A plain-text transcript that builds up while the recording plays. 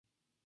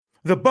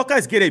The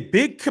Buckeyes get a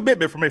big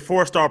commitment from a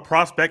four-star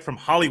prospect from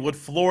Hollywood,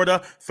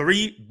 Florida.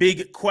 Three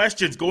big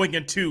questions going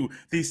into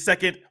the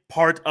second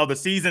part of the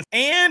season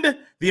and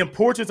the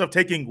importance of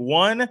taking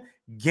one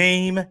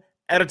game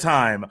at a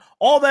time.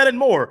 All that and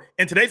more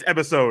in today's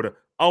episode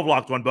of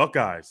Locked On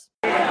Buckeyes.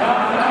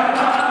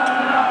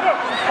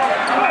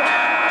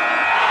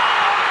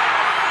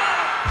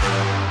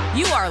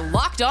 You are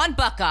Locked On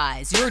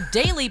Buckeyes, your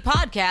daily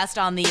podcast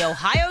on the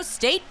Ohio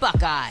State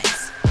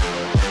Buckeyes.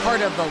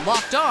 Part of the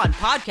Locked On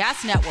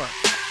Podcast Network,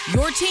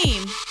 your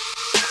team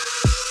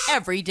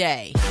every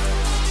day.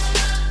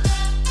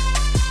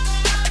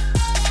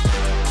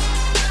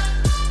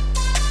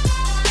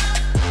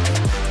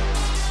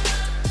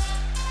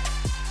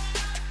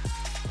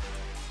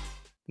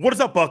 What is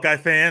up, Buckeye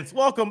fans?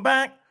 Welcome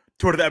back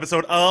to another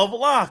episode of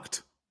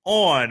Locked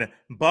On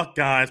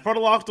Buckeyes, part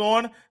of Locked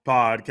On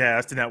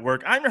Podcast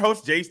Network. I'm your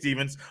host, Jay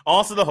Stevens,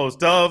 also the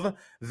host of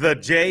the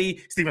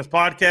Jay Stevens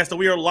Podcast. And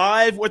we are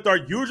live with our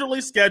usually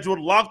scheduled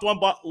Locked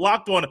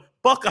On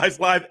Buckeyes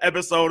live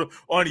episode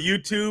on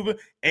YouTube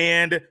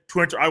and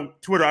Twitter.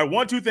 I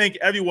want to thank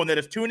everyone that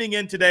is tuning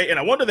in today, and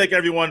I want to thank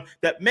everyone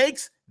that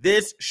makes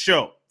this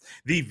show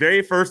the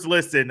very first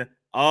listen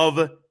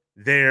of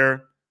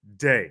their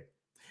day.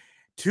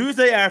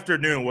 Tuesday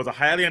afternoon was a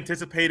highly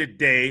anticipated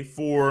day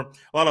for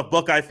a lot of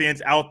Buckeye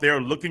fans out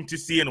there looking to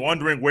see and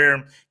wondering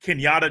where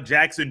Kenyatta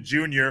Jackson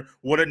Jr.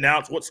 would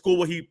announce what school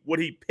would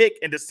he pick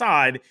and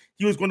decide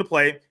he was going to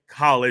play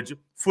college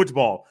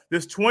football.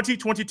 This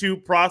 2022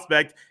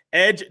 prospect,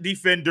 edge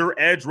defender,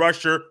 edge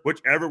rusher,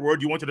 whichever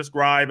word you want to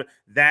describe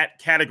that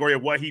category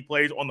of what he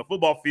plays on the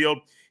football field,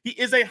 he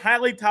is a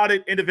highly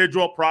touted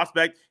individual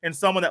prospect and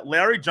someone that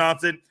Larry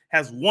Johnson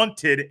has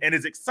wanted and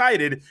is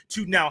excited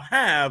to now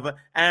have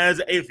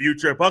as a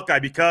future Buckeye,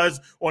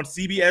 because on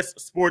CBS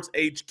Sports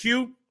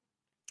HQ,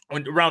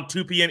 around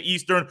 2 p.m.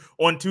 Eastern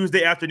on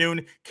Tuesday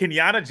afternoon,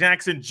 Kenyatta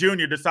Jackson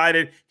Jr.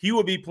 decided he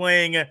will be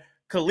playing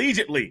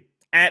collegiately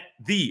at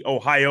The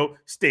Ohio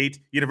State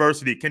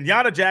University.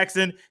 Kenyatta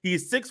Jackson,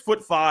 he's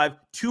 6'5",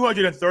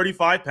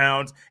 235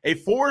 pounds, a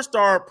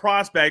four-star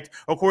prospect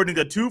according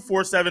to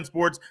 247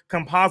 Sports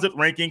composite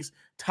rankings,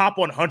 top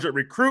 100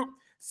 recruit,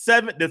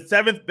 the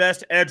seventh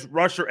best edge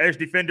rusher, edge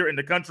defender in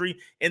the country,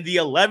 and the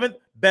 11th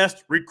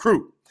best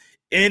recruit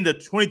in the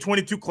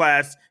 2022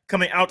 class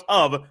coming out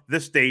of the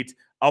state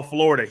of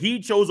Florida. He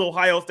chose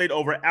Ohio State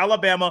over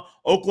Alabama,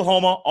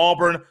 Oklahoma,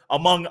 Auburn,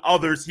 among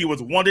others. He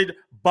was wanted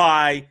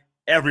by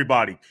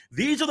everybody.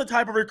 These are the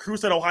type of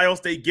recruits that Ohio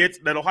State gets,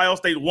 that Ohio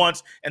State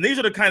wants, and these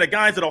are the kind of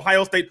guys that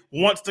Ohio State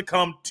wants to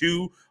come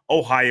to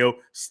Ohio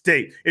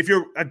State. If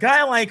you're a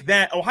guy like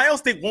that, Ohio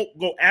State won't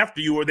go after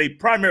you, or they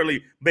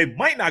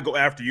might not go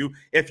after you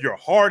if you're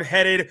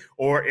hard-headed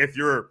or if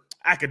your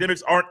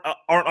academics aren't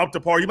up to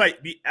par. You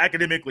might be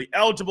academically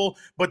eligible,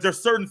 but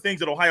there's certain things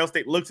that Ohio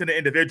State looks in an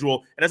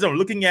individual. And as I'm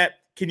looking at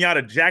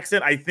Kenyatta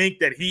Jackson, I think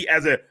that he,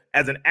 as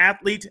an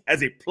athlete,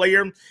 as a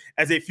player,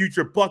 as a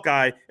future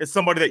Buckeye, is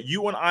somebody that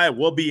you and I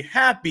will be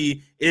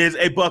happy is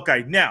a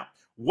Buckeye. Now,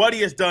 what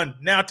he has done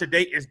now to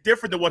date is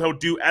different than what he'll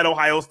do at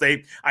Ohio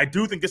State. I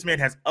do think this man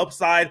has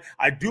upside.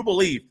 I do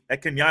believe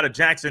that Kenyatta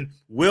Jackson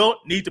will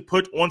need to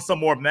put on some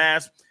more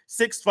mass.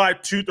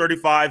 6'5",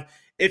 235.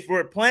 If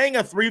we're playing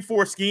a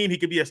 3-4 scheme, he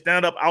could be a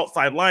stand-up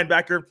outside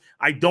linebacker.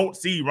 I don't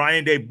see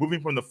Ryan Day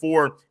moving from the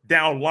four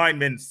down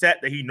lineman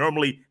set that he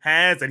normally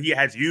has, that he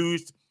has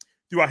used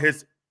throughout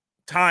his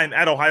time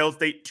at Ohio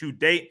State to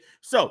date.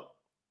 So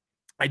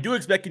I do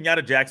expect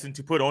Kenyatta Jackson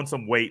to put on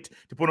some weight,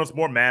 to put on some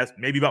more mass,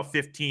 maybe about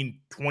 15,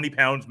 20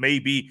 pounds,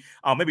 maybe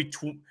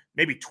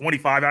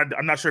 25.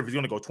 I'm not sure if he's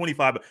going to go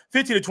 25, but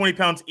 15 to 20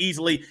 pounds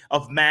easily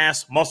of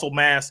mass, muscle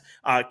mass,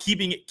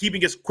 keeping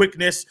his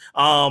quickness,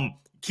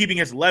 keeping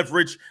his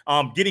leverage,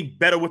 getting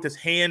better with his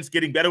hands,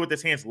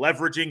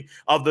 leveraging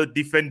of the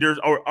defenders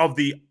or of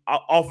the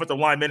offensive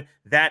linemen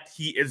that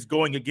he is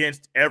going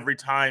against every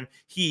time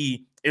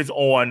he is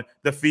on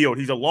the field.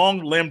 He's a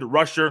long-limbed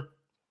rusher.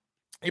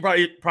 He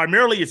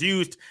primarily is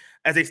used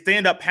as a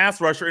stand-up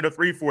pass rusher in a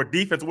 3-4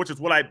 defense, which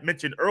is what I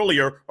mentioned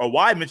earlier, or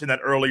why I mentioned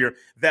that earlier,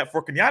 that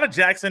for Kenyatta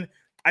Jackson,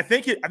 I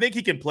think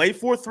he can play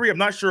 4-3. I'm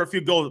not sure if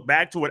he goes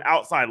back to an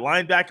outside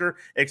linebacker,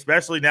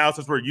 especially now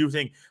since we're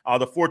using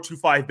the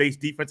 4-2-5 base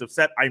defensive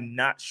set. I'm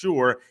not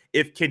sure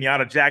if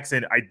Kenyatta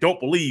Jackson, I don't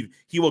believe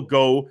he will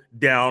go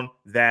down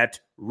that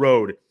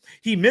road.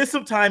 He missed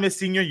some time his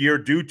senior year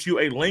due to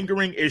a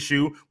lingering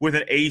issue with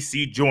an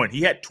AC joint.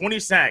 He had 20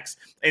 sacks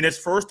in his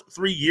first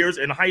 3 years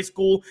in high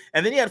school,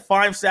 and then he had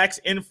 5 sacks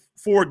in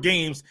 4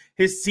 games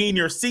his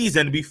senior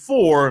season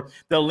before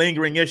the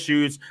lingering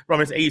issues from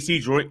his AC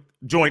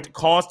joint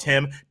caused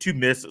him to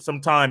miss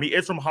some time. He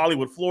is from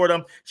Hollywood,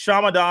 Florida.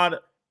 Chaminade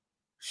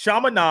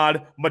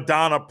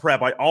Madonna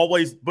Prep. I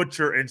always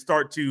butcher and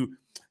start to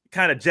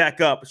kind of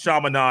jack up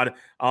Chaminade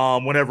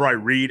whenever I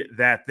read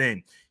that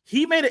thing.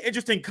 He made an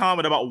interesting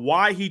comment about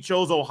why he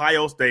chose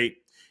Ohio State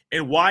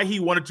and why he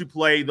wanted to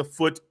play the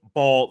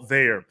football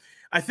there.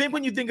 I think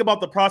when you think about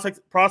the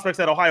prospects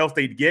that Ohio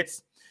State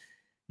gets,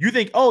 you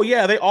think, oh,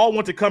 yeah, they all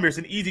want to come here. It's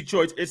an easy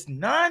choice. It's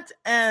not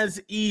as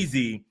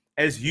easy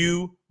as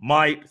you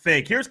might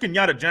think. Here's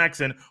Kenyatta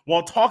Jackson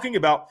while talking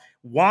about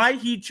why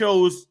he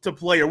chose to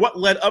play, or what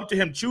led up to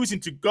him choosing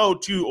to go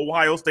to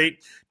Ohio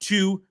State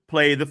to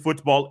play the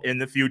football in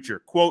the future.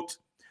 Quote,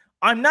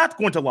 "I'm not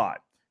going to lie.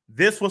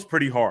 This was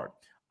pretty hard.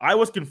 I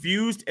was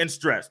confused and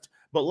stressed.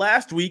 But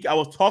last week, I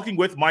was talking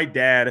with my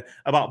dad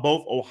about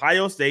both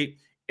Ohio State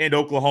and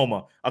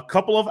Oklahoma. A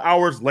couple of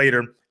hours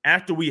later,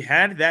 after we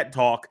had that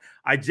talk,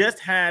 I just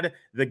had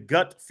the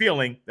gut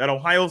feeling that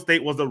Ohio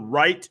State was the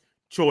right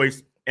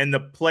choice and the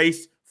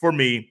place for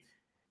me,"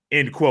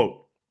 end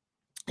quote.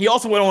 He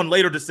also went on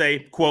later to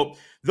say, quote,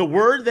 "The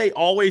word they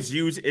always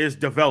use is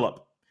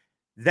develop.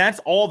 That's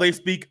all they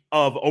speak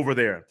of over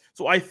there.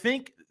 So I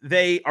think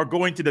they are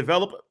going to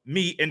develop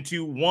me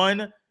into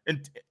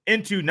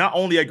not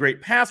only a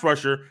great pass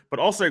rusher, but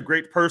also a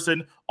great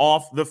person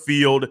off the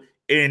field,"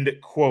 end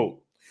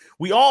quote.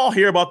 We all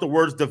hear about the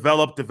words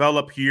develop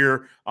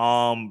here.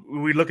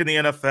 We look in the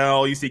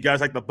NFL, you see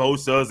guys like the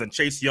Bosas and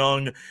Chase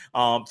Young,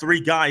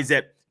 three guys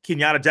that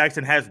Kenyatta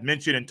Jackson has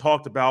mentioned and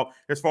talked about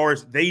as far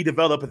as they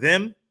develop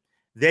them,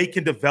 they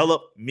can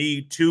develop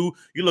me too.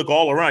 You look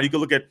all around. You can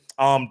look at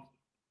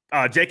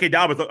J.K.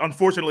 Dobbins.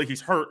 Unfortunately,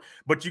 he's hurt,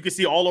 but you can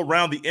see all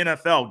around the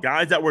NFL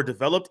guys that were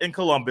developed in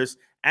Columbus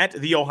at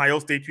the Ohio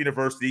State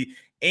University,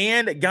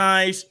 and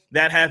guys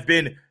that have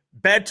been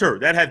better,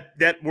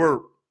 that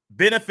were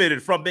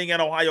benefited from being at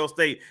Ohio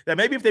State, that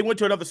maybe if they went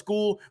to another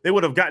school, they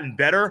would have gotten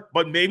better,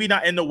 but maybe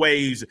not in the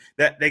ways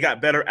that they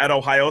got better at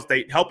Ohio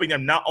State, helping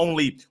them not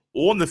only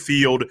on the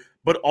field,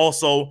 but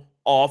also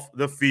off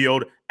the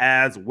field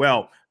as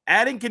well.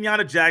 Adding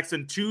Kenyatta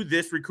Jackson to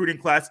this recruiting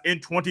class in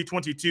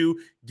 2022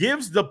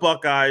 gives the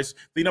Buckeyes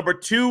the number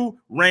 2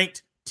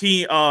 ranked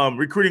team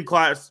recruiting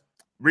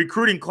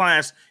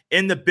class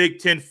in the Big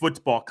Ten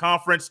Football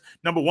Conference.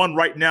 Number 1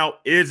 right now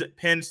is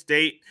Penn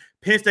State.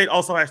 Penn State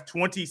also has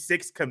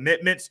 26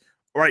 commitments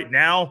right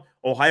now.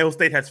 Ohio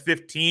State has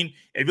 15.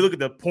 If you look at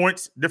the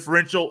points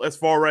differential as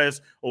far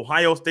as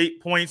Ohio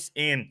State points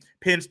and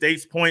Penn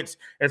State's points,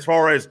 as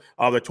far as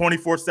the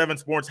 24/7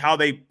 Sports, how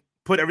they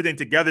put everything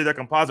together, their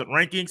composite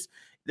rankings,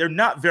 they're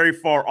not very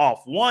far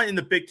off. 1 in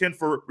the Big Ten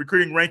for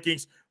recruiting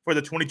rankings for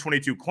the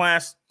 2022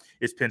 class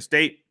is Penn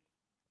State.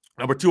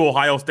 Number 2,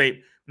 Ohio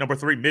State. Number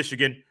 3,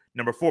 Michigan.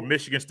 Number 4,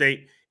 Michigan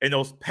State. And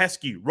those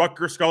pesky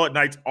Rutgers Scarlet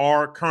Knights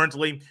are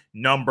currently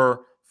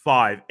number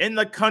 5 in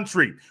the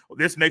country.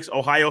 This makes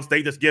Ohio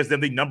State, this gives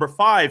them the number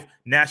 5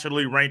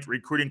 nationally ranked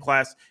recruiting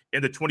class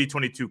in the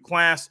 2022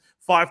 class.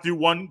 5 through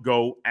 1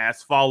 go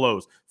as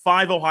follows: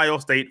 5 Ohio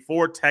State,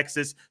 4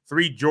 Texas,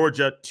 3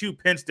 Georgia, 2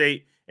 Penn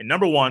State, and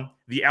number 1,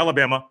 the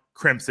Alabama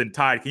Crimson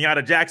Tide.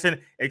 Kenyatta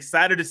Jackson,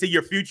 excited to see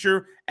your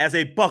future as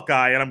a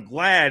Buckeye, and I'm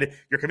glad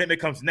your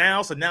commitment comes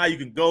now, so now you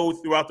can go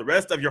throughout the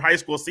rest of your high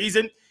school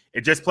season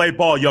and just play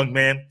ball, young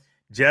man.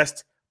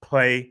 Just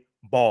play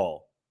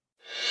ball.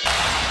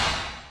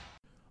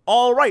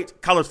 All right,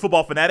 college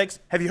football fanatics,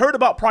 have you heard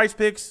about Prize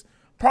Picks?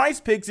 Prize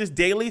Picks is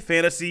daily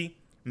fantasy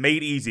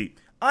made easy.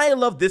 I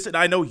love this, and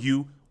I know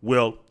you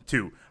will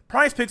too.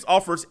 Prize Picks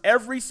offers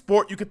every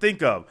sport you could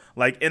think of,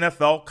 like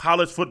NFL,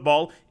 college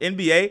football,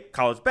 NBA,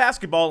 college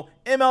basketball,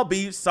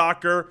 MLB,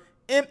 soccer,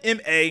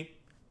 MMA,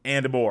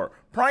 and more.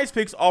 Prize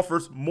Picks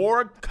offers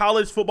more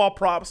college football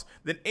props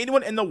than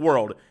anyone in the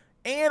world,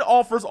 and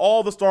offers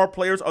all the star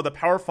players of the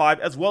Power 5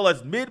 as well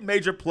as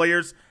mid-major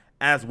players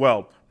as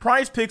well.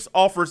 Prize Picks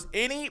offers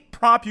any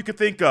prop you can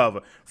think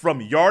of, from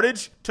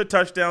yardage to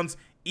touchdowns,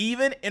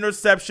 even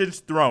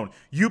interceptions thrown.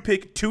 You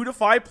pick 2 to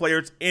 5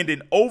 players and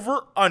an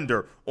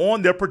over-under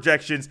on their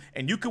projections,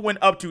 and you can win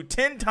up to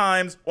 10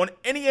 times on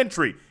any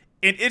entry.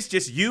 And it's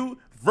just you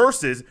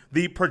versus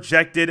the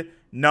projected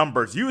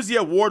numbers. Use the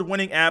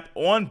award-winning app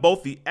on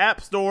both the App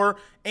Store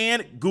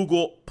and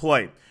Google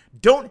Play.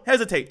 Don't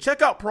hesitate.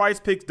 Check out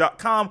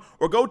prizepicks.com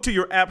or go to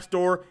your app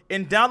store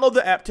and download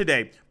the app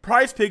today.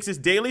 Prize Picks is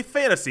daily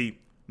fantasy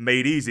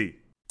made easy.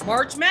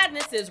 March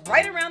Madness is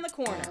right around the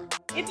corner.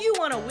 If you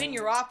want to win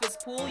your office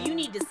pool, you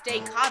need to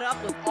stay caught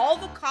up with all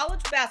the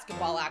college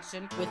basketball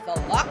action with the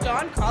Locked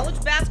On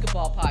College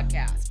Basketball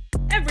Podcast.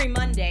 Every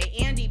Monday,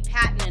 Andy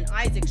Patton and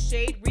Isaac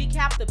Shade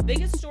recap the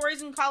biggest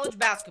stories in college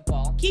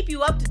basketball, keep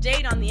you up to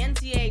date on the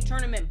NCAA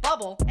tournament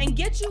bubble, and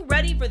get you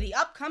ready for the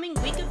upcoming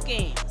week of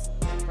games.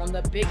 From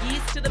the Big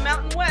East to the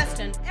Mountain West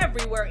and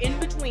everywhere in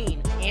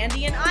between,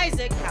 Andy and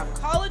Isaac have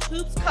college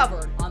hoops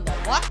covered on the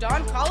Locked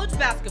On College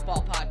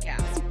Basketball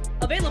Podcast.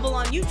 Available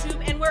on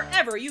YouTube and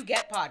wherever you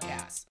get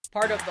podcasts.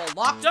 Part of the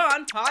Locked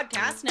On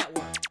Podcast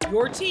Network.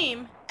 Your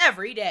team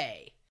every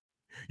day.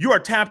 You are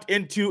tapped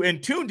into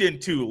and tuned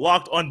into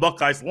Locked On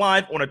Buckeyes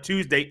live on a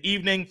Tuesday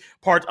evening,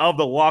 part of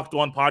the Locked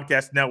On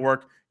Podcast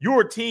Network.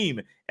 Your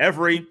team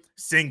every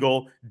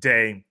single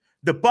day.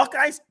 The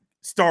Buckeyes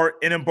start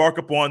and embark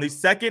upon the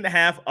second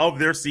half of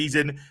their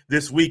season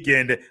this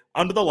weekend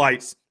under the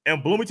lights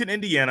in Bloomington,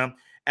 Indiana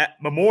at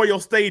Memorial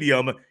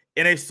Stadium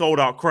in a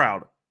sold-out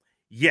crowd.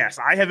 Yes,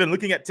 I have been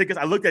looking at tickets.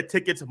 I looked at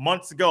tickets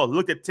months ago. I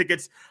looked at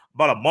tickets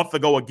about a month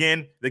ago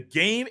again. The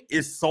game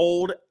is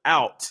sold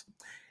out.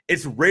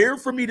 It's rare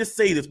for me to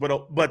say this,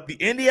 but the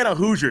Indiana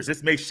Hoosiers,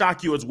 this may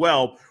shock you as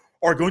well,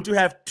 are going to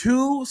have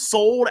 2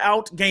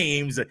 sold-out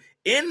games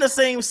in the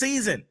same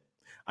season.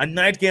 A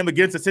night game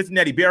against the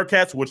Cincinnati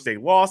Bearcats, which they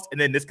lost,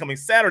 and then this coming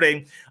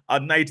Saturday, a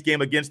night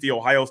game against the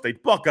Ohio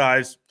State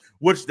Buckeyes,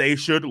 which they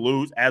should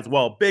lose as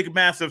well. Big,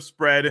 massive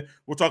spread.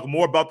 We'll talk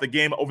more about the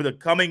game over the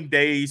next coming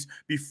days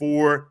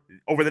before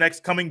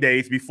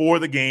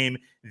the game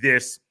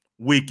this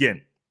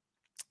weekend.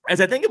 As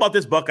I think about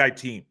this Buckeye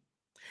team,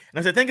 and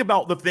as I think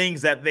about the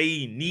things that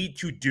they need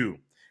to do,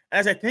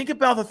 as I think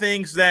about the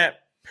things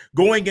that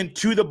going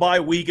into the bye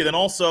week, and then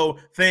also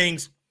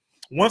things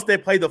once they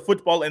play the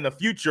football in the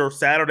future,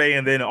 Saturday,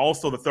 and then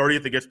also the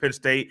 30th against Penn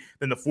State,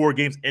 then the 4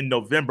 games in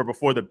November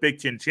before the Big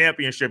Ten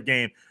championship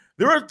game,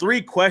 there are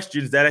 3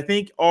 questions that I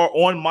think are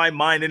on my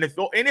mind. And if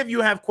any of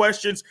you have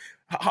questions,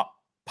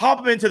 pop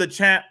them into the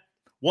chat.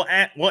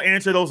 We'll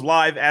answer those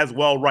live as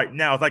well right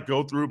now as I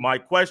go through my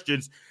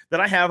questions that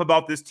I have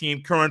about this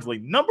team currently.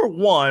 Number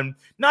 1,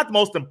 not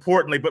most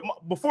importantly, but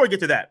before I get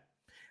to that,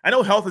 I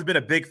know health has been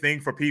a big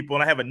thing for people,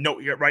 and I have a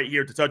note right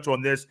here to touch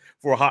on this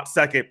for a hot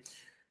second.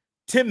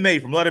 Tim May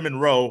from Letterman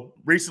Row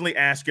recently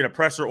asked in a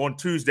presser on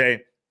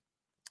Tuesday,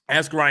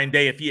 asked Ryan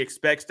Day if he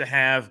expects to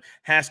have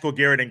Haskell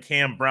Garrett and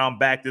Cam Brown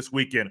back this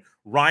weekend.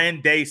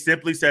 Ryan Day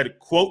simply said,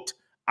 quote,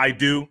 "I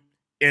do,"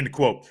 end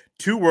quote.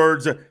 2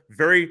 words,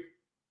 very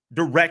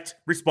direct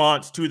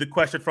response to the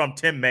question from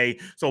Tim May.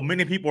 So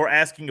many people are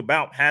asking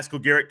about Haskell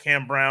Garrett,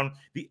 Cam Brown.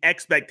 The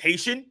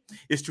expectation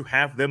is to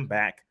have them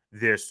back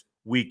this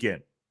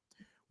weekend.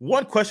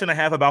 One question I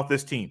have about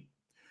this team: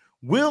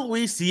 will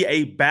we see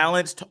a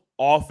balanced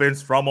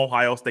offense from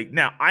Ohio State?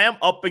 Now, I am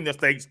upping the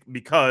stakes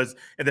because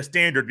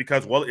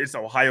it's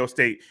Ohio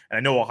State, and I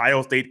know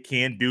Ohio State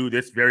can do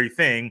this very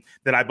thing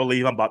that I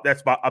believe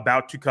that's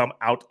about to come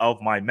out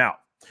of my mouth.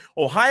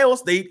 Ohio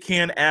State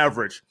can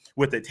average,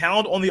 with the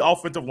talent on the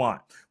offensive line,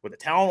 with the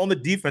talent on the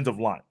defensive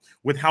line,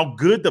 with how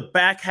good the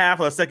back half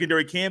of the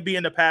secondary can be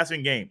in the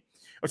passing game.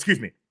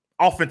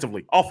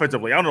 Offensively. I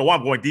don't know why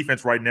I'm going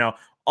defense right now.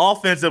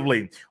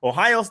 Offensively,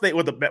 Ohio State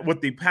with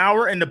the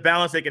power and the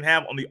balance they can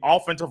have on the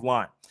offensive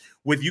line,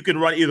 you can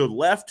run either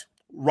left,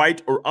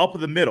 right, or up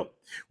the middle,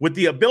 with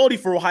the ability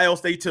for Ohio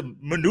State to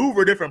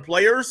maneuver different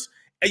players,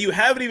 and you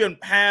haven't even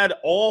had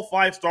all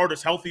 5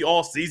 starters healthy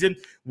all season.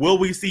 Will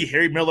we see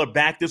Harry Miller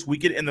back this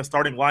weekend in the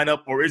starting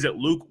lineup, or is it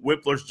Luke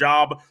Whippler's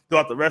job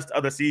throughout the rest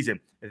of the season?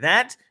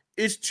 That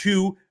is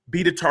to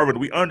be determined.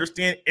 We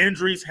understand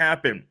injuries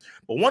happen,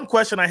 but one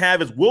question I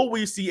have is, will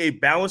we see a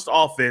balanced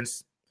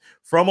offense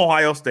from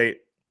Ohio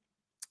State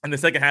in the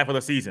second half of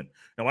the season?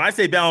 Now, when I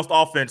say balanced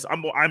offense,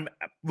 I'm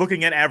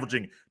looking at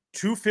averaging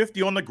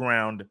 250 on the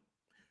ground,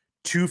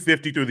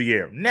 250 through the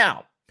air.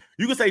 Now,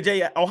 you can say,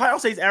 Jay, Ohio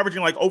State's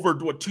averaging like over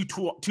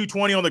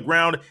 220 on the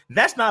ground.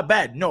 That's not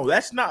bad. No,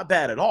 that's not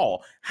bad at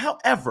all.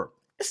 However,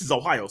 this is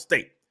Ohio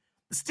State.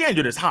 The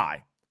standard is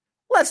high.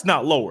 Let's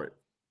not lower it.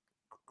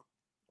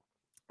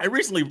 I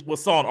recently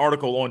saw an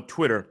article on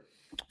Twitter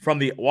from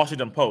the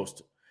Washington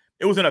Post.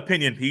 It was an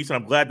opinion piece, and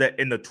I'm glad that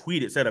in the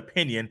tweet it said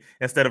opinion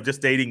instead of just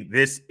stating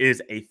this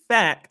is a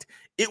fact.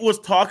 It was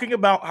talking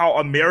about how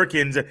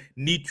Americans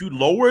need to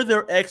lower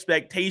their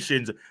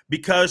expectations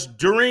because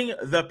during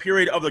the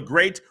period of the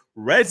Great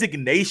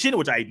Resignation,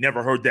 which I had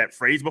never heard that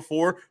phrase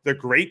before, the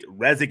Great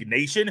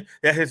Resignation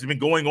that has been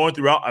going on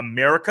throughout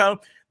America,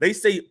 they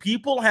say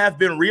people have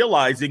been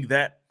realizing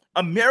that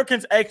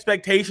Americans'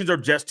 expectations are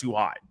just too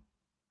high.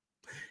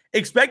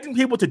 Expecting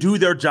people to do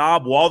their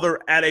job while they're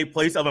at a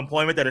place of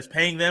employment that is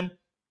paying them,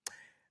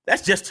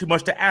 that's just too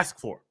much to ask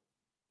for.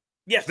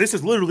 Yes, this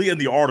is literally in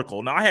the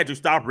article. Now, I had to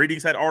stop reading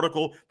that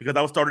article because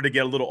I was starting to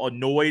get a little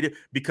annoyed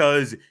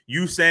because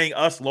you saying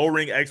us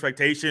lowering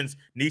expectations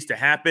needs to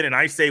happen. And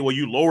I say, well,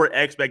 you lower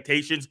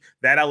expectations,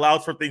 that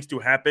allows for things to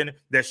happen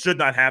that should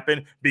not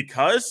happen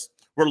because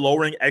we're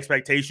lowering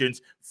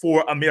expectations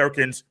for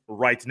Americans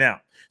right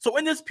now. So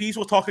in this piece,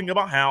 we're talking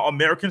about how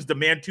Americans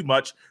demand too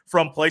much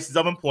from places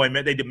of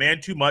employment. They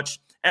demand too much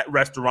at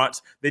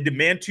restaurants. They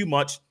demand too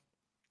much.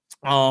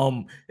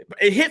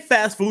 It hit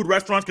fast food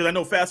restaurants because I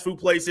know fast food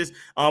places,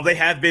 they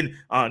have been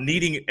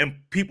needing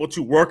people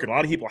to work, and a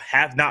lot of people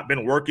have not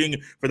been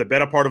working for the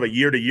better part of a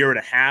year to year and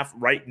a half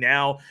right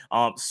now.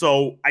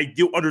 So I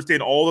do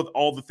understand all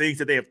the things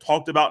that they have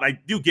talked about, and I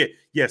do get,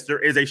 yes, there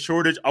is a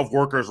shortage of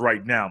workers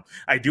right now.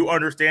 I do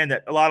understand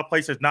that a lot of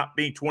places not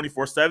being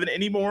 24/7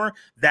 anymore,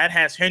 that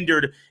has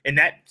hindered, and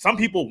that some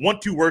people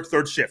want to work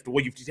third shift.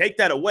 Well, if you take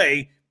that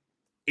away,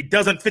 it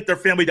doesn't fit their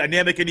family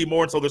dynamic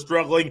anymore, and so they're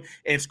struggling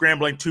and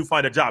scrambling to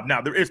find a job.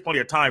 Now, there is plenty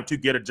of time to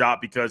get a job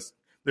because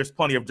there's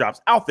plenty of jobs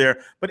out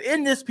there. But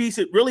in this piece,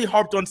 it really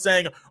harped on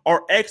saying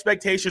our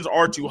expectations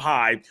are too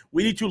high.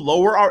 We need to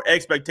lower our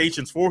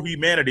expectations for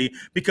humanity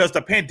because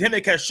the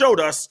pandemic has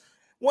showed us,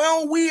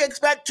 well, we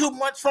expect too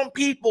much from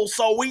people,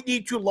 so we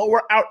need to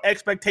lower our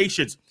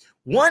expectations.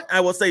 One, I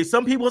will say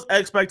some people's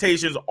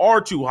expectations are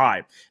too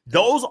high.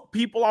 Those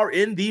people are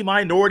in the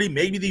minority,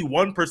 maybe the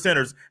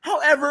 1%ers.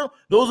 However,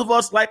 those of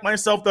us like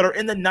myself that are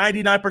in the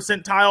 99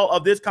 percentile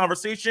of this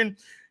conversation,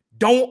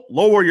 don't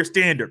lower your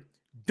standard.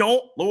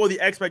 Don't lower the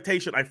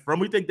expectation. I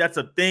firmly think that's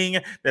a thing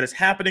that is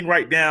happening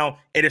right now.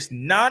 It is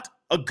not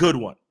a good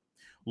one.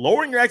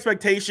 Lowering your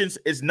expectations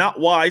is not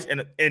wise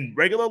in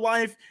regular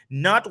life,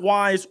 not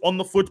wise on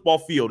the football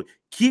field.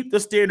 Keep the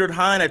standard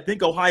high, and I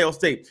think Ohio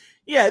State,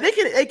 yeah, they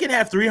can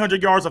have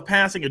 300 yards of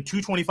passing and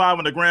 225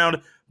 on the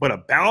ground, but a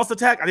balanced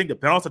attack, I think the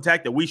balanced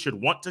attack that we should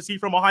want to see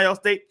from Ohio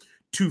State,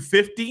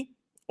 250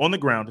 on the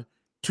ground,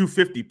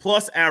 250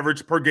 plus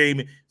average per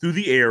game through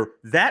the air,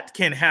 that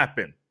can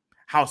happen.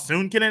 How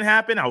soon can it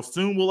happen? How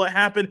soon will it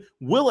happen?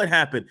 Will it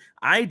happen?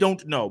 I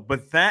don't know,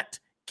 but that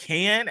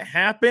can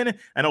happen.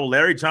 I know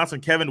Larry Johnson,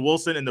 Kevin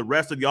Wilson, and the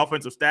rest of the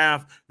offensive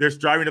staff, they're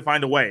striving to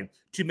find a way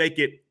to make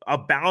it a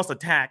balanced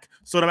attack.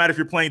 So no matter if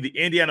you're playing the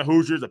Indiana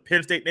Hoosiers, the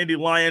Penn State Indy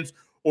Lions,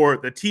 or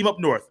the team up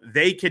north,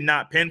 they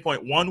cannot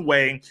pinpoint one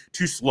way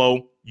to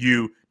slow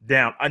you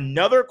down.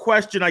 Another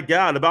question I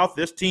got about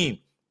this team: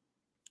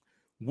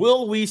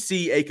 will we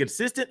see a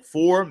consistent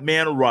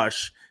four-man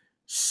rush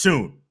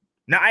soon?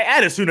 Now, I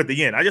added soon at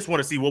the end. I just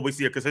want to see will we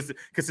see a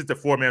consistent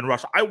four-man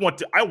rush. I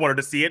wanted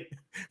to see it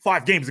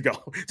 5 games ago,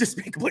 just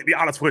to be completely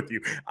honest with you.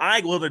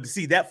 I wanted to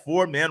see that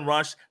four-man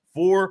rush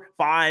 4,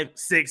 5,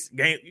 6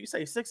 games. You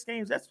say 6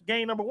 games, that's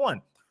game number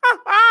 1.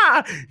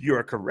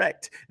 You're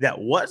correct. That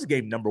was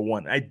game number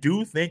 1. I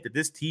do think that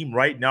this team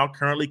right now,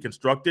 currently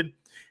constructed,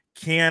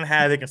 can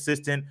have a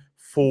consistent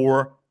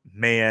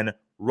four-man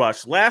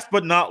rush. Last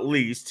but not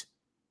least,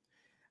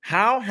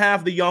 how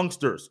have the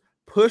youngsters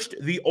pushed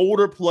the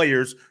older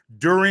players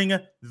during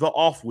the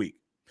off week?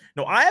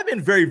 Now, I have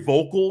been very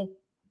vocal,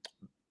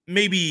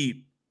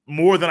 maybe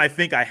more than I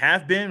think I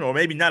have been, or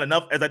maybe not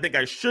enough as I think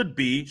I should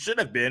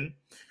have been,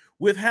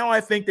 with how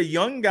I think the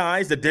young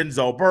guys, the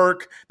Denzel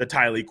Burke, the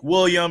Tyleik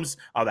Williams,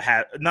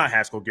 not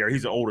Haskell Garrett,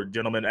 he's an older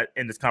gentleman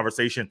in this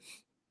conversation,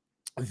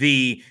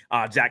 the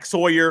Jack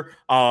Sawyer,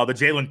 the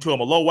Jalen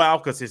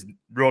Tuamaloau, because his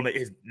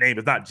name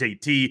is not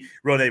JT,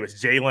 real name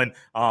is Jalen.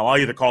 I'll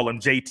either call him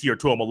JT or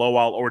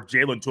Tuamaloau or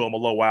Jalen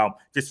Tuamaloau,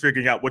 just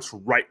figuring out which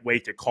right way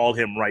to call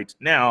him right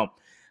now.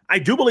 I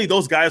do believe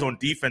those guys on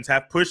defense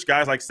have pushed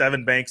guys like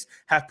Sevyn Banks,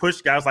 have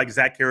pushed guys like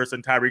Zach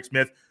Harrison, Tyreke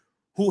Smith,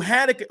 who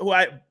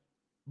I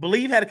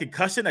believe had a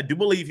concussion. I do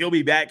believe he'll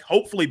be back,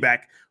 hopefully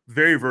back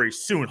very, very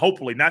soon.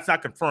 Hopefully, that's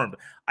not confirmed.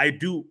 I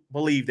do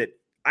believe that,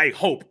 I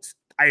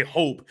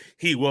hope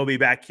he will be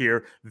back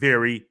here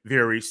very,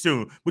 very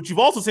soon. But you've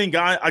also seen a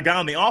guy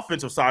on the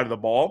offensive side of the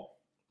ball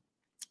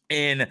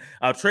in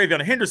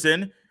Travion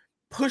Henderson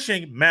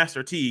pushing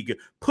Master Teague,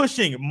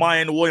 pushing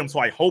Mayan Williams, who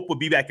I hope will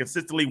be back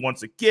consistently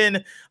once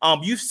again.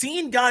 You've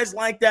seen guys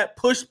like that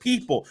push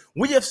people.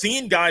 We have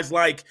seen guys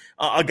like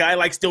a guy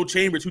like Still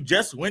Chambers, who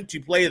just went to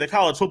play the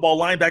college football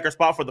linebacker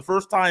spot for the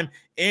first time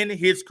in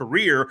his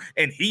career,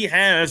 and he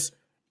has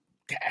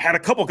had a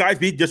couple guys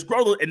be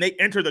disgruntled, and they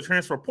enter the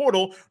transfer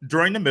portal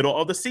during the middle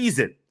of the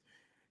season.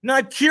 Now,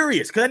 I'm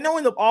curious, because I know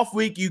in the off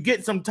week you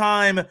get some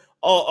time,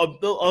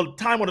 a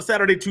time on a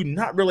Saturday to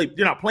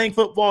you're not playing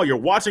football, you're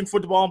watching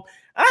football.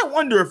 And I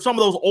wonder if some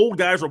of those old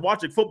guys are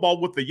watching football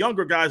with the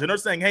younger guys, and they're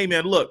saying, hey,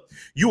 man, look,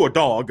 you a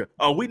dog.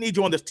 We need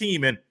you on this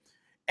team. And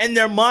in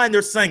their mind,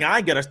 they're saying,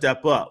 I got to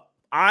step up.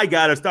 I'm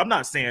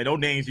not saying no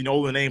names,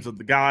 the names of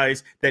the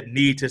guys that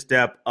need to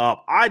step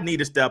up. I need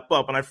to step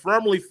up. And I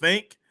firmly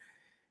think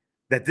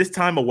that this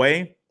time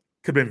away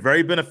could have been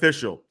very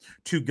beneficial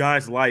to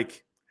guys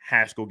like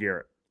Haskell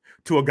Garrett,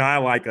 to a guy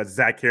like a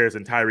Zach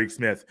Harrison, Tyreke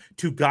Smith,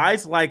 to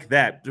guys like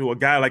that, to a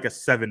guy like a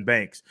Sevyn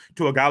Banks,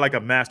 to a guy like a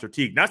Master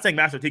Teague. Not saying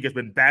Master Teague has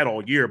been bad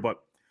all year,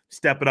 but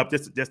step it up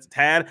just a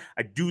tad.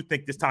 I do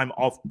think this time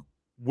off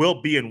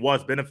will be and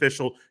was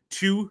beneficial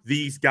to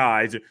these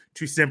guys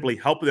to simply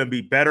help them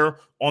be better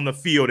on the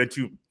field and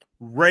to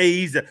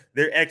raise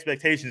their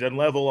expectations and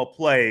level of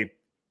play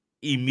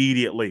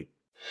immediately.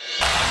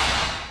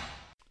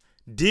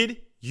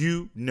 Did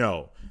you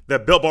know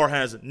that Built Bar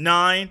has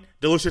 9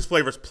 delicious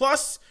flavors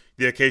plus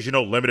the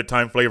occasional limited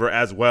time flavor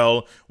as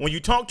well? When you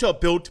talk to a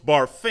Built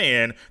Bar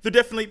fan, they're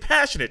definitely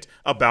passionate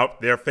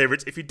about their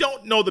favorites. If you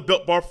don't know the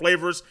Built Bar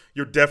flavors,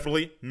 you're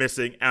definitely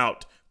missing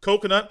out.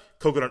 Coconut,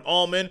 coconut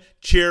almond,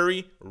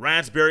 cherry,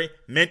 raspberry,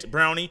 mint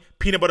brownie,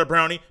 peanut butter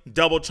brownie,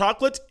 double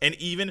chocolate, and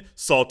even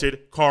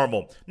salted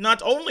caramel.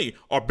 Not only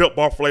are Built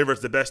Bar flavors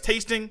the best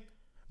tasting,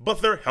 but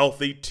they're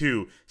healthy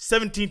too.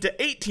 17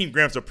 to 18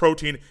 grams of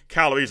protein,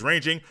 calories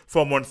ranging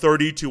from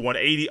 130 to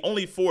 180,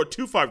 only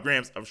 425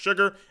 grams of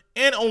sugar,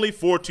 and only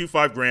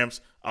 425 grams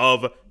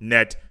of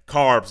net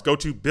carbs. Go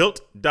to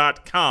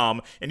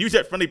Built.com and use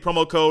that friendly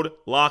promo code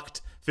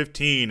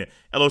LOCKED15,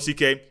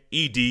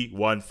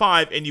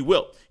 LOCKED15, and you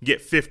will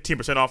get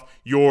 15% off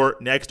your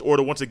next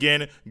order. Once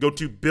again, go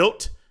to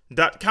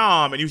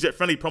Built.com and use that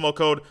friendly promo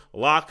code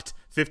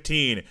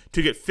LOCKED15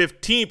 to get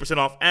 15%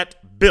 off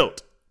at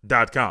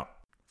Built.com.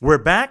 We're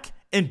back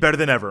and better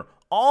than ever.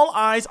 All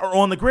eyes are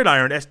on the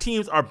gridiron as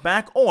teams are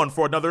back on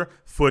for another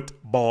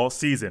football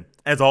season.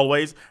 As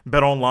always,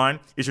 BetOnline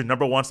is your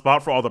number one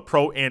spot for all the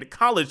pro and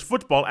college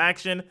football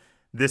action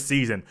this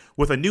season.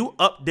 With a new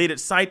updated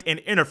site and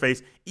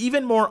interface,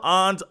 even more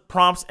odds,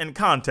 prompts, and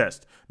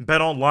contests,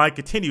 BetOnline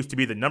continues to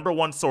be the number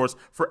one source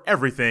for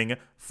everything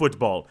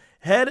football.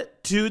 Head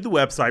head to the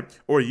website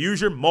or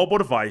use your mobile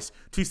device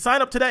to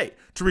sign up today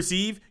to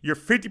receive your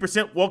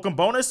 50% welcome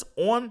bonus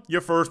on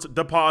your first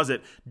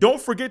deposit.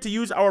 Don't forget to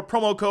use our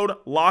promo code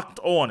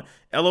LOCKEDON,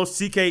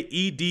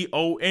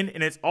 LOCKEDON,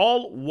 and it's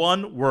all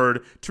one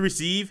word to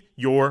receive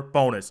your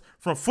bonus.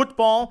 From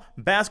football,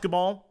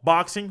 basketball,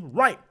 boxing,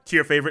 right to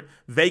your favorite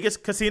Vegas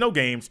casino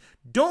games,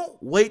 don't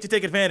wait to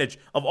take advantage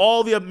of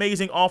all the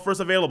amazing offers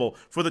available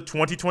for the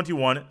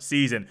 2021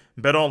 season.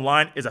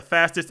 BetOnline is the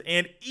fastest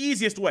and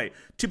easiest way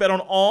to bet on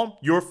all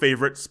your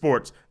favorite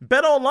sports.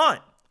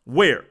 BetOnline,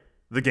 where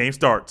the game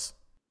starts.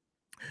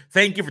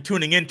 Thank you for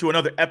tuning in to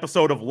another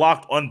episode of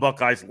Locked On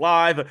Buckeyes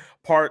Live,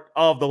 part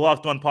of the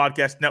Locked On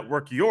Podcast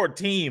Network, your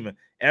team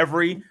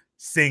every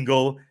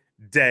single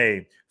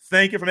day.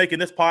 Thank you for making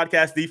this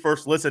podcast the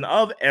first listen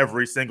of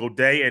every single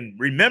day. And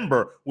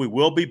remember, we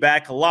will be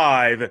back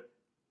live.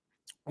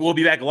 We'll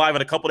be back live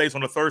in a couple days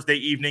on a Thursday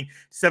evening,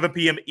 7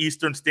 p.m.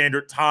 Eastern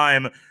Standard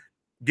Time,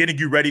 getting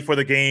you ready for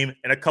the game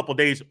in a couple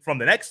days from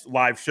the next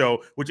live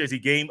show, which is a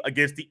game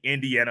against the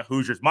Indiana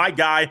Hoosiers. My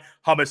guy,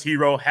 Hummus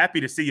Hero,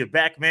 happy to see you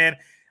back, man.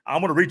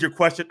 I'm going to read your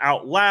question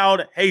out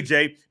loud. Hey,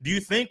 Jay, do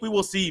you think we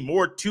will see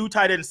more 2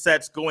 tight end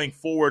sets going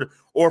forward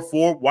or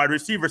 4 wide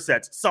receiver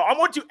sets? So I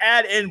want to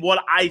add in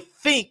what I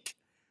think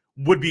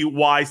would be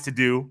wise to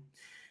do.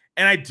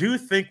 And I do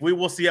think we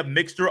will see a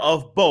mixture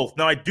of both.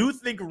 Now, I do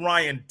think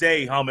Ryan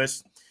Day,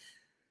 Hummus,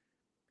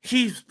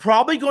 he's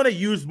probably going to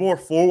use more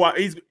 4 wide.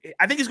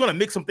 I think he's going to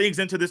mix some things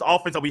into this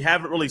offense that we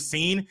haven't really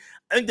seen.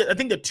 I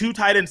think the 2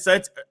 tight end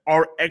sets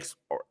are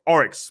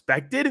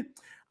expected.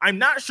 I'm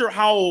not sure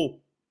how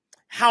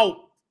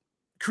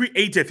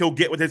creative he'll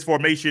get with his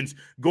formations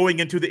going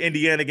into the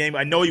Indiana game.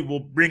 I know he will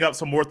bring up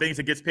some more things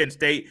against Penn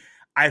State.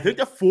 I think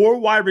the 4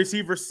 wide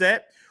receiver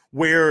set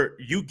where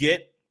you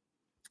get,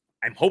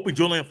 I'm hoping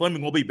Julian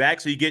Fleming will be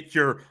back, so you get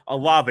your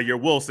Olave, your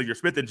Wilson, your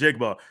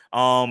Smith-Njigba,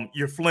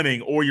 your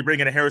Fleming, or you're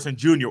bringing a Harrison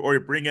Jr., or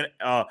you're bringing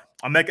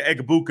Emeka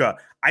Egbuka.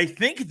 I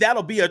think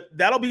that'll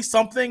be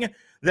something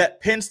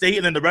that Penn State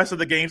and then the rest of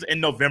the games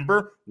in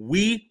November,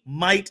 we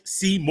might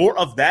see more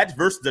of that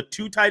versus the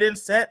 2 tight end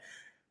set,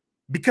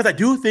 because I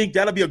do think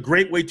that'll be a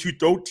great way to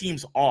throw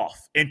teams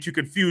off and to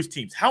confuse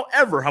teams.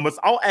 However, Hummus,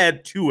 I'll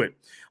add to it.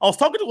 I was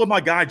talking with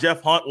my guy,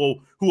 Jeff Hunt,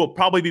 who will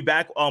probably be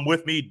back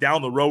with me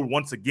down the road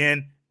once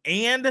again.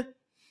 And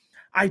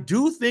I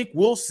do think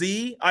we'll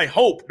see, I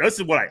hope, this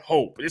is what I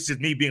hope. This is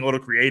me being a little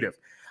creative.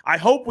 I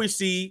hope we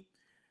see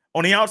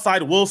on the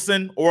outside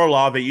Wilson or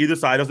Olave, either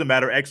side, doesn't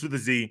matter, X or the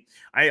Z.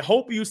 I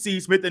hope you see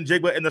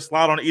Smith-Njigba in the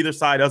slot on either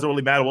side, doesn't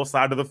really matter what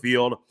side of the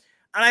field.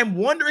 And I'm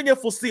wondering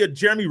if we'll see a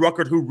Jeremy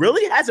Ruckert who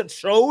really hasn't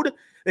showed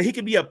that he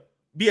can be a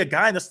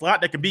guy in the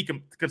slot that can be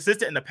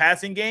consistent in the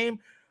passing game.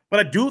 But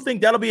I do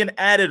think that'll be an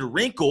added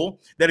wrinkle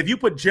that if you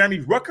put Jeremy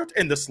Ruckert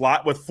in the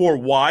slot with 4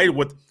 wide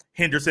with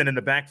Henderson in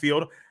the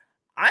backfield,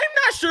 I'm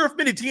not sure if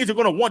many teams are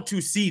going to want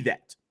to see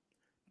that.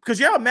 Because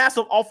you have a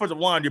massive offensive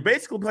line. You're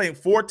basically playing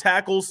 4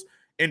 tackles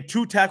in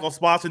 2 tackle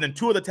spots, and then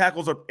 2 of the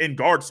tackles are in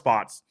guard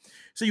spots.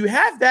 So you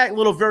have that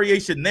little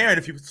variation there. And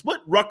if you split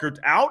Ruckert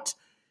out,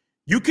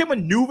 you can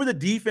maneuver the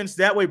defense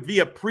that way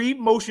via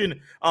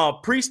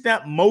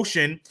pre-snap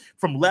motion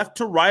from left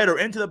to right or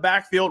into the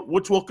backfield,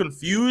 which will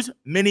confuse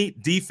many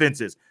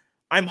defenses.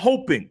 I'm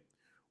hoping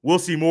we'll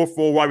see more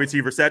 4 wide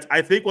receiver sets.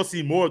 I think we'll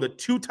see more of the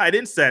 2 tight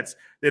end sets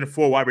than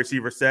 4 wide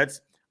receiver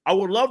sets. I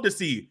would love to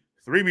see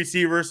 3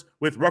 receivers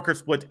with Ruckert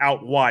split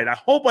out wide. I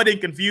hope I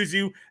didn't confuse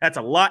you. That's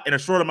a lot in a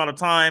short amount of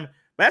time.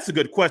 But that's a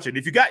good question.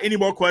 If you got any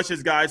more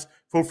questions, guys,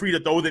 feel free to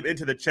throw them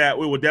into the chat.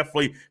 We will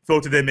definitely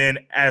filter them in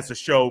as the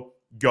show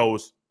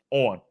goes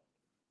on.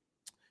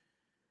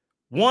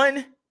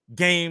 One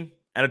game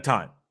at a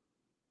time.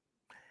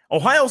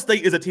 Ohio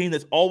State is a team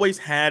that's always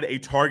had a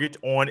target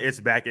on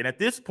its back. And at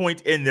this point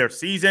in their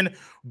season,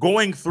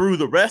 going through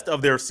the rest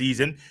of their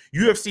season,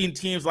 you have seen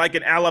teams like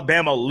an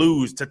Alabama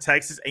lose to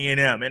Texas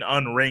A&M, an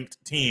unranked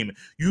team.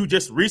 We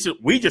just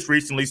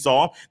recently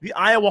saw the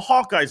Iowa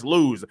Hawkeyes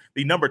lose,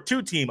 the number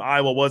 2 team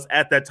Iowa was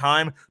at that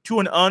time, to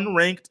an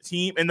unranked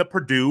team in the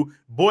Purdue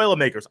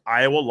Boilermakers.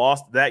 Iowa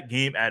lost that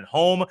game at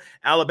home.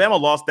 Alabama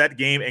lost that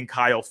game in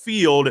Kyle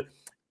Field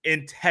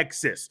in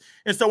Texas.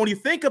 And so when you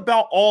think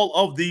about all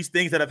of these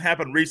things that have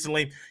happened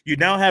recently, you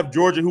now have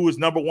Georgia, who is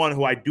number 1,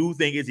 who I do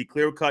think is the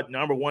clear-cut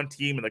number 1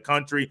 team in the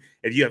country.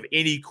 If you have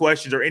any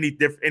questions or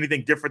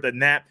anything different than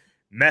that,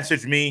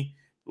 message me,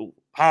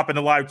 hop in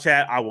the live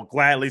chat. I will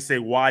gladly say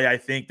why I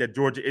think that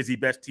Georgia is the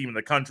best team in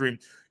the country.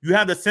 You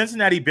have the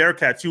Cincinnati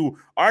Bearcats, who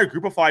are a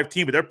group of 5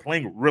 team, but they're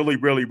playing really,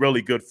 really,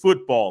 really good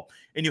football.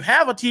 And you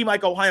have a team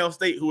like Ohio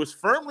State, who is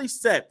firmly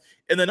set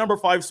in the number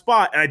 5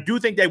 spot, and I do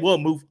think they will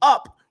move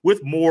up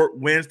with more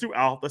wins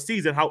throughout the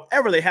season.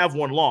 However, they have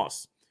 1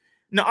 loss.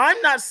 Now, I'm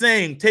not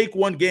saying take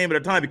 1 game at a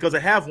time because they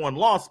have 1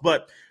 loss,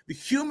 but the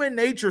human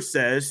nature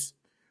says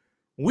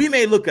we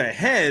may look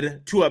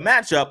ahead to a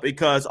matchup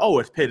because,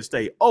 it's Penn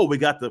State. We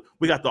got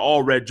the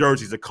all red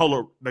jerseys, the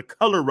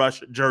color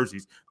rush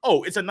jerseys.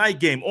 It's a night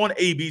game on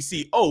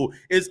ABC.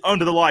 It's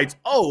under the lights.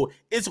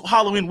 It's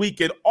Halloween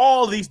weekend.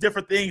 All these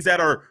different things that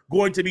are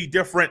going to be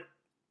different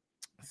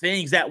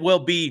things that will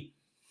be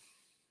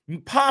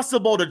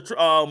possible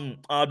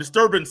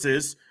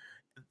disturbances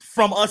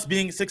from us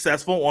being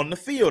successful on the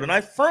field. And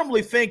I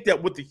firmly think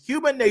that with the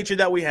human nature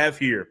that we have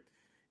here,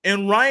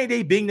 and Ryan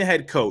Day being the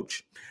head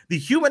coach, the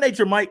human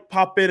nature might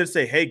pop in and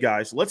say, hey,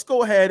 guys, let's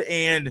go ahead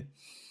and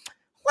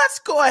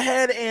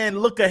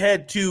look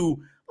ahead to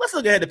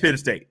Penn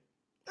State.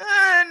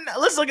 And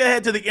let's look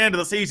ahead to the end of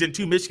the season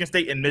to Michigan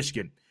State and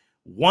Michigan.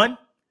 One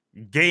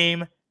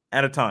game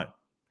at a time.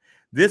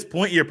 This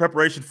point in your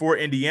preparation for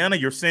Indiana,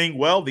 you're saying,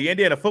 well, the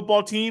Indiana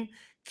football team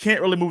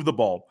can't really move the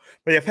ball.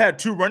 They have had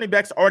 2 running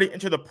backs already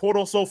enter the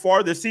portal so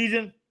far this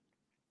season.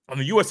 On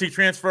the USC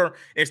transfer,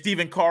 and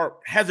Stephen Carr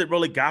hasn't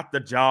really got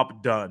the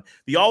job done.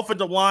 The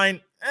offensive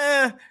line,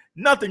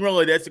 nothing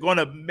really that's going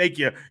to make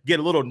you get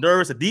a little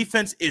nervous. The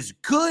defense is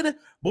good,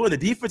 but when the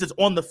defense is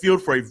on the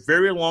field for a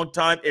very long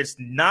time, it's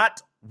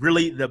not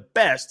really the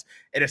best,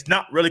 and it's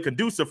not really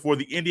conducive for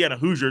the Indiana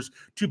Hoosiers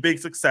to being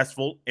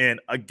successful in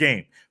a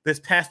game. This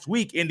past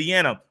week,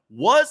 Indiana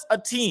was a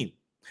team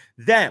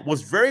that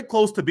was very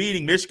close to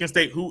beating Michigan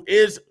State, who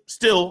is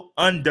still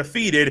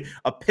undefeated.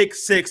 A pick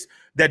 6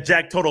 that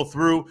Jack Toto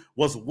threw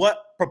was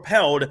what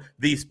propelled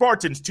the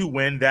Spartans to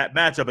win that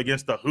matchup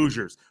against the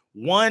Hoosiers.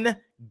 One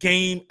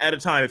game at a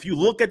time. If you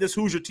look at this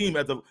Hoosier team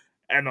as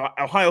an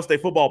Ohio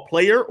State football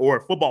player or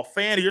a football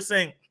fan, you're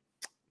saying,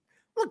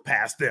 look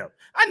past them.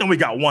 I know we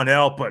got 1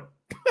 L, but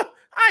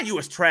IU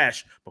is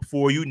trash.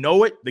 Before you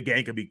know it, the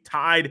game could be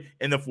tied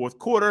in the 4th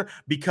quarter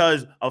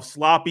because of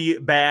sloppy,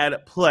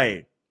 bad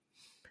play.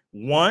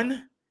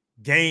 One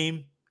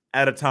game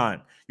at a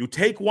time. You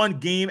take one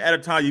game at a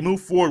time. You move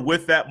forward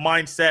with that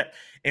mindset,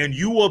 and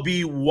you will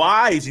be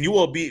wise, and you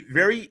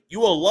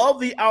will love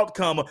the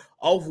outcome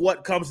of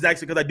what comes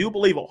next, because I do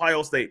believe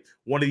Ohio State,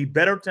 one of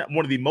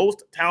the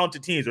most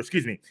talented teams,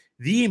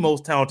 the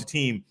most talented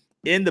team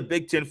in the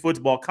Big Ten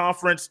Football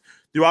Conference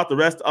throughout the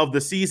rest of the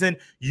season.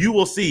 You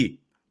will see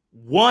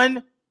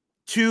 1,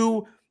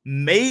 2,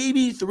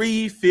 maybe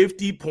 3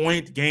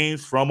 50-point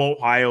games from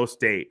Ohio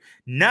State.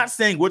 Not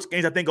saying which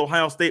games I think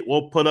Ohio State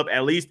will put up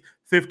at least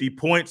 50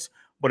 points,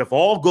 but if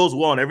all goes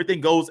well and everything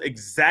goes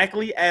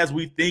exactly as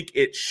we think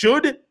it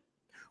should,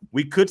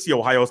 we could see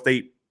Ohio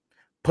State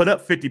put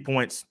up 50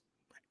 points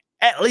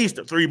at least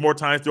 3 more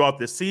times throughout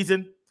this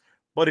season.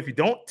 But if you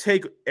don't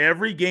take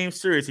every game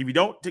serious, if you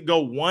don't go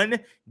one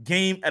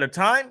game at a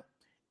time,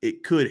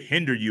 it could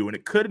hinder you and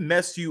it could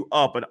mess you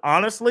up. And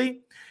honestly,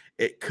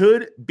 it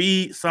could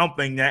be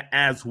something that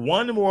adds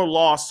 1 more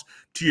loss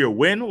to your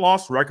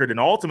win-loss record, and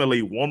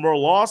ultimately 1 more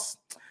loss,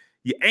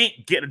 you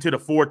ain't getting to the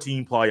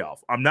 14 playoff.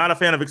 I'm not a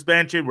fan of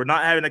expansion. We're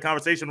not having a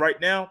conversation right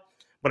now,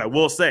 but I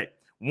will say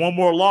 1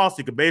 more loss,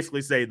 you could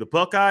basically say the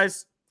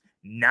Buckeyes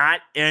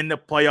not in the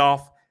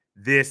playoff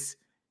this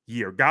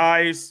year.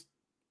 Guys,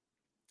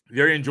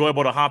 very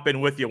enjoyable to hop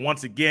in with you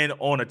once again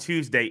on a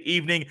Tuesday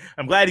evening.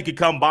 I'm glad you could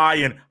come by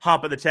and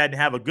hop in the chat and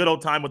have a good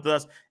old time with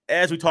us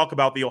as we talk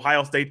about the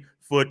Ohio State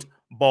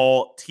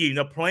football team.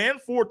 The plan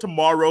for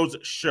tomorrow's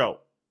show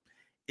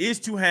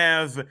is to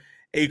have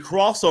a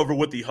crossover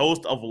with the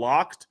host of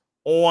Locked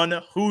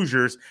On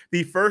Hoosiers,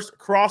 the first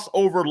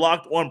crossover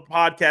Locked On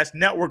podcast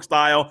network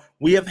style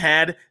we have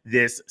had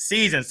this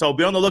season. So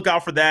be on the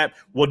lookout for that.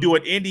 We'll do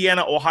an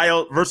Indiana,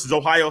 Ohio versus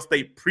Ohio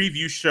State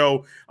preview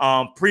show,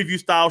 preview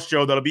style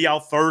show that'll be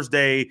out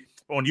Thursday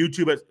on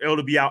YouTube.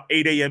 It'll be out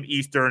 8 a.m.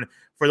 Eastern.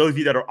 For those of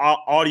you that are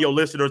audio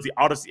listeners, the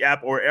Odyssey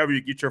app or wherever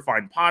you get your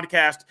fine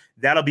podcast,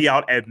 that'll be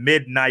out at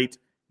midnight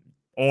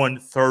on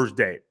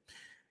Thursday.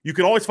 You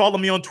can always follow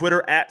me on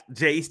Twitter at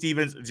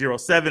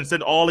jstevens07.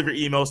 Send all of your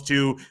emails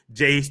to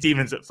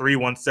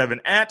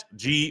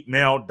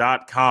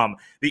jstevens317@gmail.com.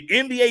 The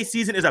NBA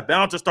season is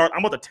about to start.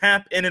 I'm about to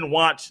tap in and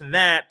watch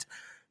that.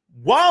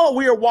 While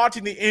we are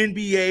watching the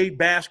NBA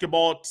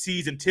basketball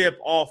season tip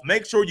off,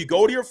 make sure you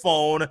go to your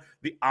phone,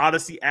 the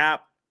Odyssey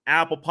app,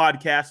 Apple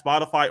Podcast,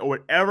 Spotify, or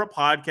whatever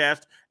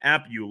podcast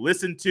app you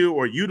listen to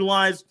or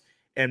utilize,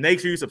 and make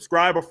sure you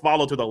subscribe or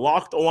follow to the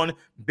Locked On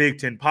Big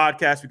Ten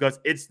podcast, because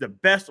it's the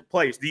best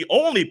place, the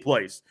only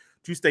place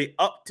to stay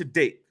up to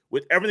date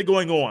with everything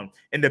going on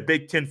in the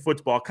Big Ten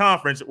Football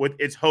Conference with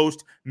its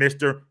host,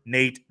 Mr.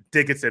 Nate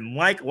Dickinson.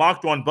 Like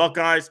Locked On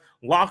Buckeyes,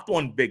 Locked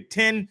On Big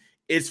Ten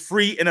is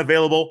free and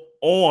available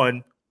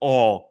on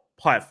all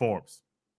platforms.